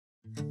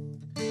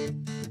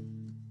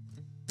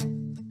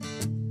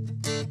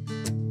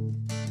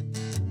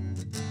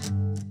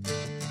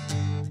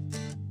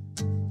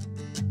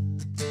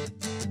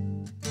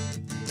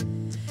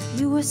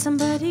you with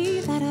somebody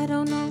that I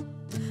don't know,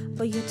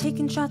 but you're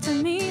taking shots at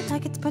me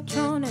like it's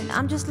Patron, and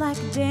I'm just like,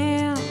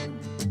 damn,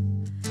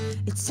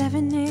 it's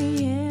 7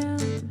 a.m.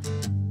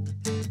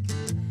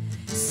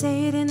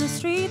 Say it in the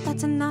street,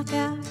 that's a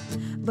knockout,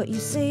 but you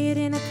say it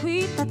in a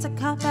tweet, that's a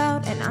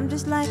cop-out, and I'm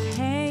just like,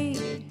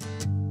 hey,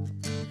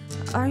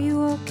 are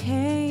you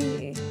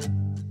okay?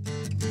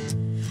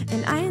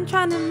 And I ain't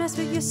trying to mess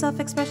with your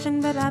self-expression,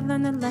 but I've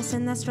learned a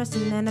lesson that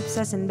stressing and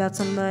obsessing about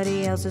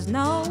somebody else is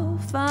no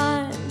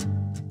fun.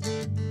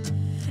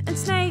 And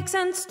snakes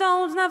and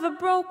stones never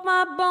broke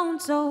my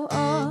bones, so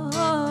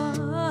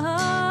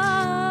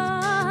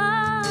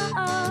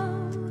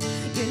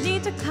you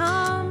need to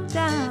calm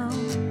down.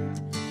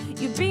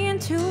 You're being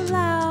too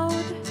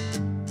loud,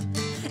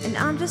 and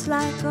I'm just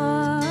like,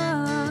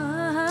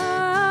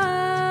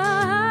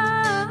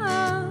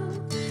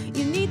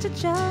 you need to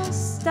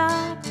just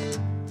stop.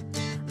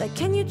 Like,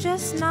 can you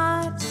just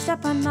not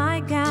step on my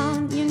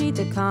gown? You need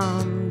to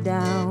calm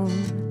down.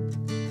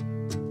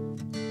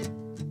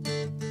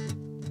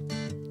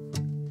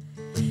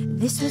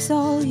 This was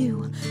all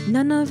you,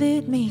 none of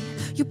it me.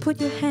 You put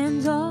your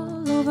hands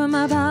all over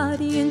my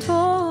body and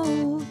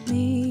told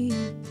me,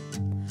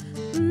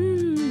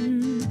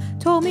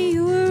 told me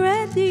you were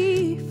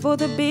ready for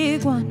the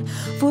big one,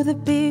 for the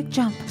big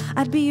jump.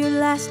 I'd be your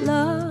last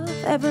love,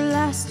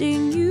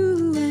 everlasting,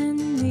 you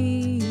and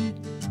me.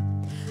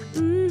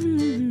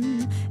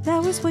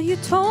 That was what you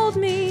told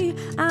me.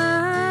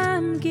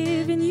 I'm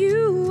giving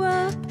you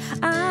up,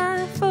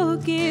 I've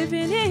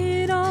forgiven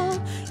it all.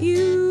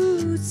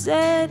 You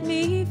set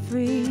me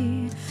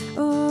free.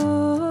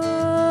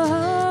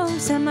 Oh,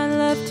 send my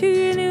love to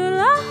your new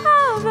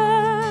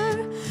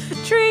lover.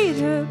 Treat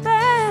her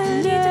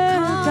better.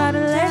 Gotta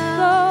let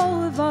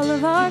go of all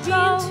of our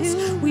goals.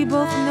 We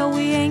both know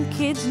we ain't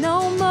kids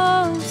no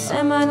more.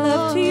 Send my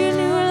love to your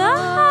new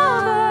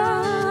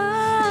lover.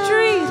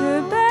 Treat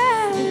her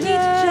better.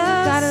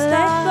 Gotta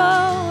let go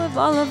of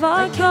all of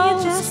our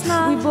goals.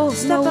 We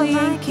both know we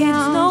ain't kids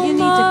no more. You need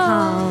to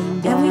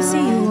calm down. And we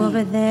see you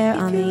over there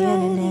on the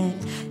internet,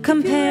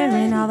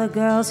 comparing all the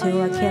girls who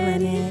are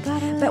killing it.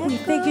 But we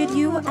figured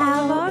you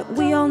out.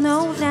 We all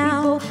know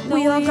now.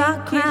 We all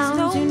got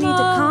crowns. You need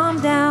to calm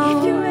down.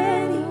 If you're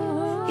ready,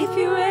 if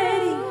you're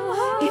ready,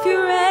 if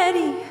you're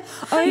ready,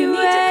 are you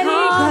ready?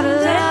 Gotta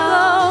let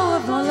go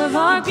of all of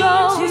our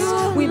goals.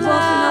 We both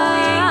know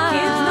we ain't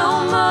kids no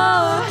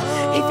more.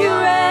 If you're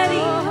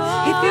ready,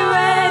 if you're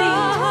ready,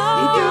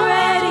 if you're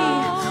ready,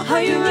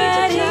 are you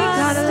ready?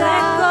 Gotta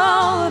let go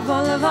of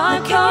all of our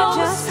goals.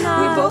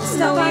 We both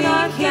know we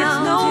ain't kids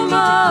no more.